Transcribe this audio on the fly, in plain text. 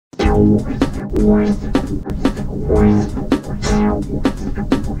Alright,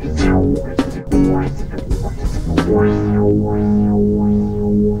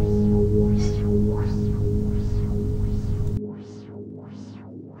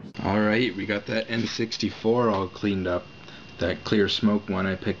 we got that N64 all cleaned up. That clear smoke one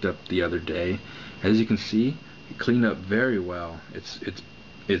I picked up the other day. As you can see, it cleaned up very well.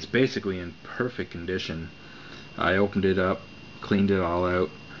 It's basically in perfect condition. I opened it up, cleaned it all out,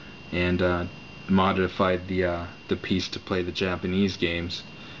 and modified the piece to play the Japanese games.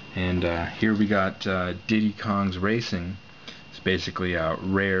 And here we got Diddy Kong's Racing. It's basically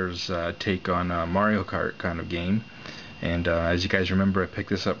Rare's take on Mario Kart kind of game. And as you guys remember, I picked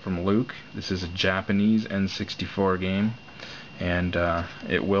this up from Luke. This is a Japanese N64 game, and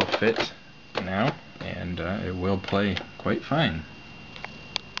it will fit now, and it will play quite fine.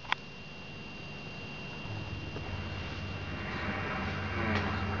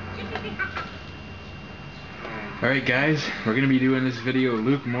 Alright guys, we're going to be doing this video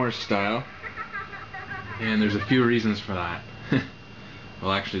Luke Morse style, and there's a few reasons for that.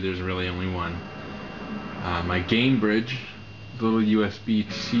 Well, actually there's really only one. My Game Bridge, the little USB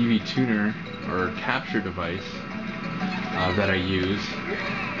TV tuner or capture device that I use,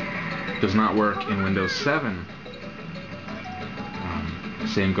 does not work in Windows 7.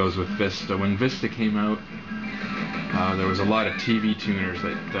 Same goes with Vista. When Vista came out, there was a lot of TV tuners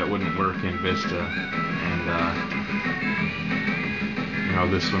that wouldn't work in Vista, and you know,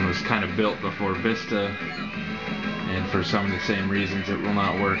 this one was kind of built before Vista, and for some of the same reasons it will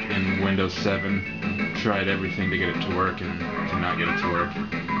not work in Windows 7. Tried everything to get it to work and to not get it to work.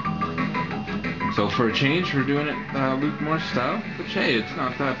 So for a change, we're doing it Luke Morse style, which hey, it's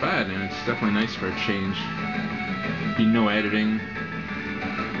not that bad, and it's definitely nice for a change. Be no editing,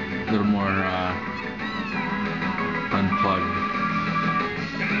 a little more unplugged.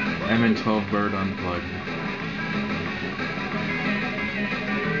 MN12 Bird unplugged.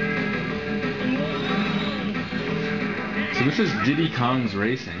 So this is Diddy Kong's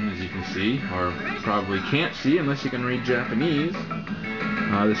Racing, as you can see, or probably can't see unless you can read Japanese.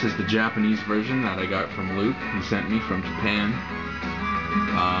 This is the Japanese version that I got from Luke. He sent me from Japan.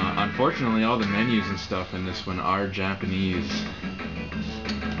 Unfortunately, all the menus and stuff in this one are Japanese.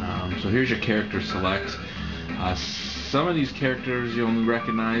 So here's your character select. Some of these characters you'll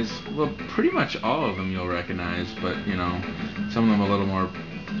recognize, well, pretty much all of them you'll recognize, but you know, some of them a little more.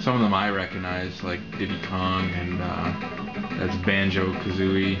 Some of them I recognize, like Diddy Kong, and that's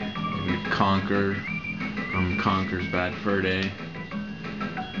Banjo-Kazooie, and Conker from Conker's Bad Fur Day.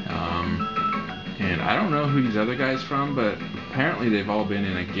 And I don't know who these other guys from, but apparently they've all been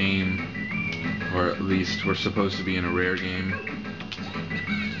in a game, or at least were supposed to be in a Rare game.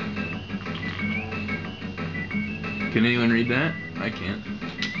 Can anyone read that? I can't.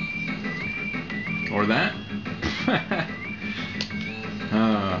 Or that?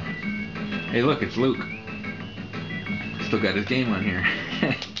 Hey look, it's Luke. Still got his game on here.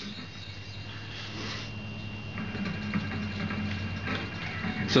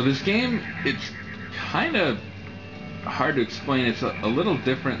 So this game, it's kind of hard to explain. It's a little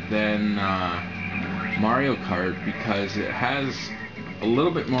different than Mario Kart because it has a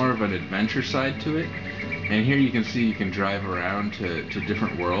little bit more of an adventure side to it. And here you can see you can drive around to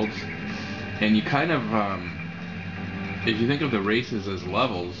different worlds. And you kind of, if you think of the races as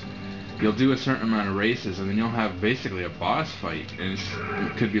levels, you'll do a certain amount of races and then you'll have basically a boss fight. And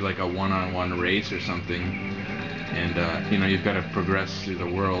it could be like a one-on-one race or something. And you know, you've got to progress through the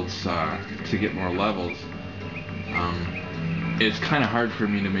worlds to get more levels. It's kind of hard for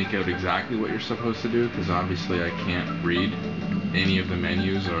me to make out exactly what you're supposed to do because obviously I can't read any of the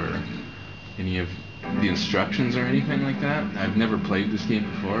menus or any of the instructions or anything like that. I've never played this game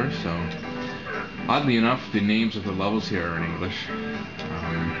before, so oddly enough the names of the levels here are in English,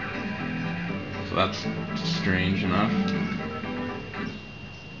 so that's strange enough.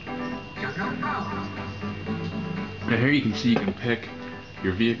 Now here you can see you can pick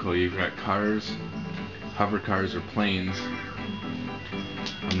your vehicle. You've got cars, hover cars, or planes.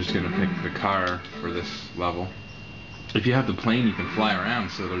 I'm just going to pick the car for this level. If you have the plane, you can fly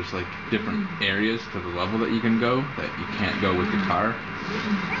around, so there's like different areas to the level that you can go that you can't go with the car.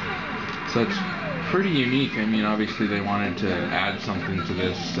 So it's pretty unique. I mean, obviously they wanted to add something to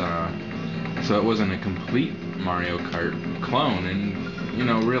this, so it wasn't a complete Mario Kart clone, and you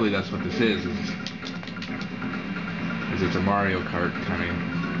know, really that's what this is it's a Mario Kart kind of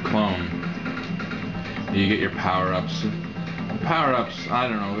clone. You get your power-ups. Power-ups, I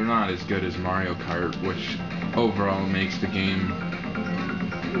don't know, they're not as good as Mario Kart, which overall makes the game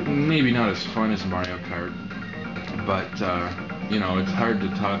maybe not as fun as Mario Kart, but you know, it's hard to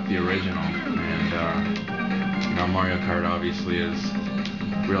top the original, and you know, Mario Kart obviously is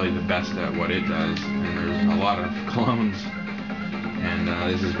really the best at what it does, and there's a lot of clones, and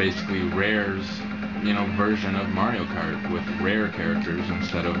this is basically Rare's, you know, version of Mario Kart with Rare characters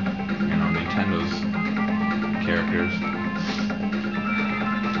instead of, you know, Nintendo's characters.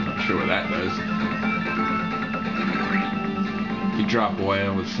 Not sure what that does. If you drop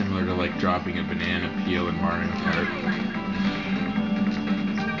oil, it's similar to like dropping a banana peel in Mario Kart.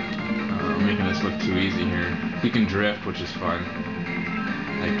 I'm making this look too easy here. You can drift, which is fun.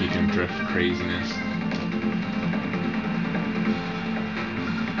 Like, you can drift craziness.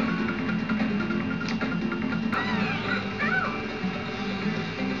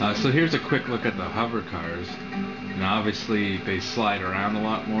 So here's a quick look at the hover cars. And obviously they slide around a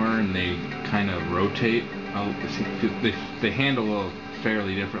lot more and they kind of rotate. They handle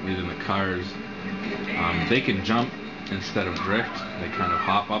fairly differently than the cars. They can jump instead of drift. They kind of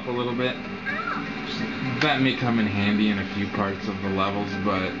hop up a little bit. That may come in handy in a few parts of the levels,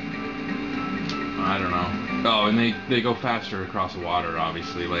 but I don't know. Oh, and they go faster across water,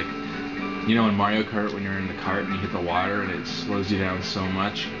 obviously. Like, you know, in Mario Kart, when you're in the cart and you hit the water and it slows you down so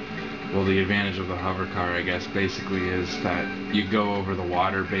much. Well, the advantage of the hover car, I guess, basically is that you go over the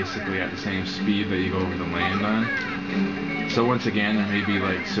water basically at the same speed that you go over the land on. So once again, there may be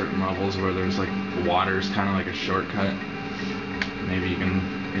like certain levels where there's like water's kind of like a shortcut. Maybe you can,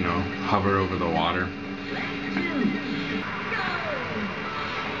 you know, hover over the water.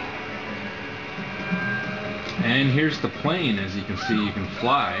 And here's the plane. As you can see, you can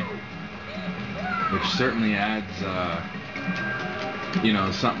fly, which certainly adds, you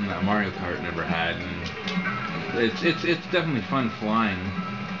know, something that Mario Kart never had. And it's definitely fun flying.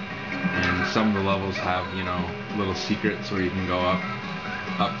 And some of the levels have, you know, little secrets where you can go up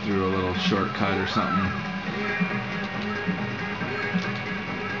through a little shortcut or something.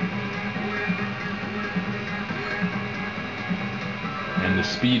 And the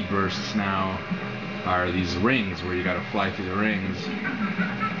speed bursts now are these rings where you gotta fly through the rings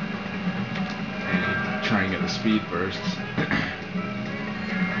and try and get the speed bursts.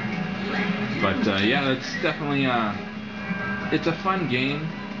 But yeah, it's definitely it's a fun game,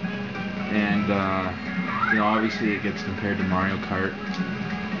 and you know, obviously it gets compared to Mario Kart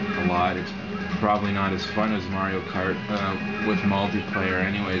a lot. It's probably not as fun as Mario Kart with multiplayer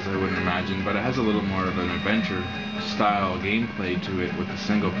anyways, I wouldn't imagine, but it has a little more of an adventure style gameplay to it with the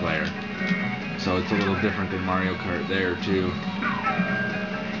single player. So it's a little different than Mario Kart there too.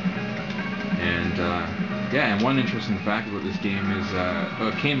 And yeah, and one interesting fact about this game is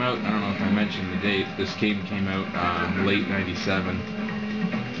it came out, I don't know if I mentioned the date, this game came out late '97.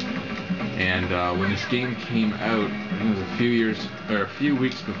 And when this game came out, it was a few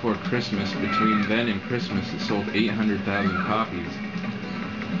weeks before Christmas. Between then and Christmas, it sold 800,000 copies.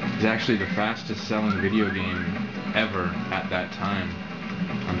 It's actually the fastest selling video game ever at that time.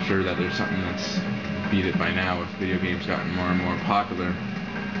 I'm sure that there's something that's beat it by now with video games gotten more and more popular.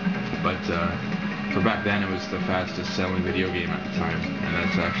 But for back then, it was the fastest selling video game at the time, and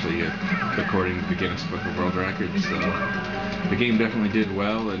that's actually according to the Guinness Book of World Records. So the game definitely did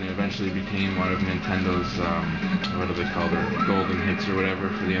well, and it eventually became one of Nintendo's, what do they call their golden hits or whatever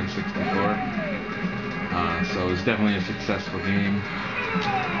for the N64. So it was definitely a successful game,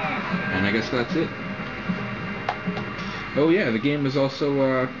 and I guess that's it. Oh yeah, the game was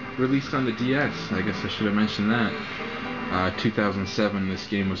also released on the DS. I guess I should have mentioned that. 2007, this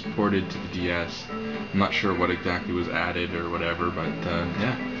game was ported to the DS. I'm not sure what exactly was added or whatever, but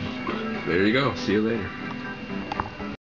yeah, there you go. See you later.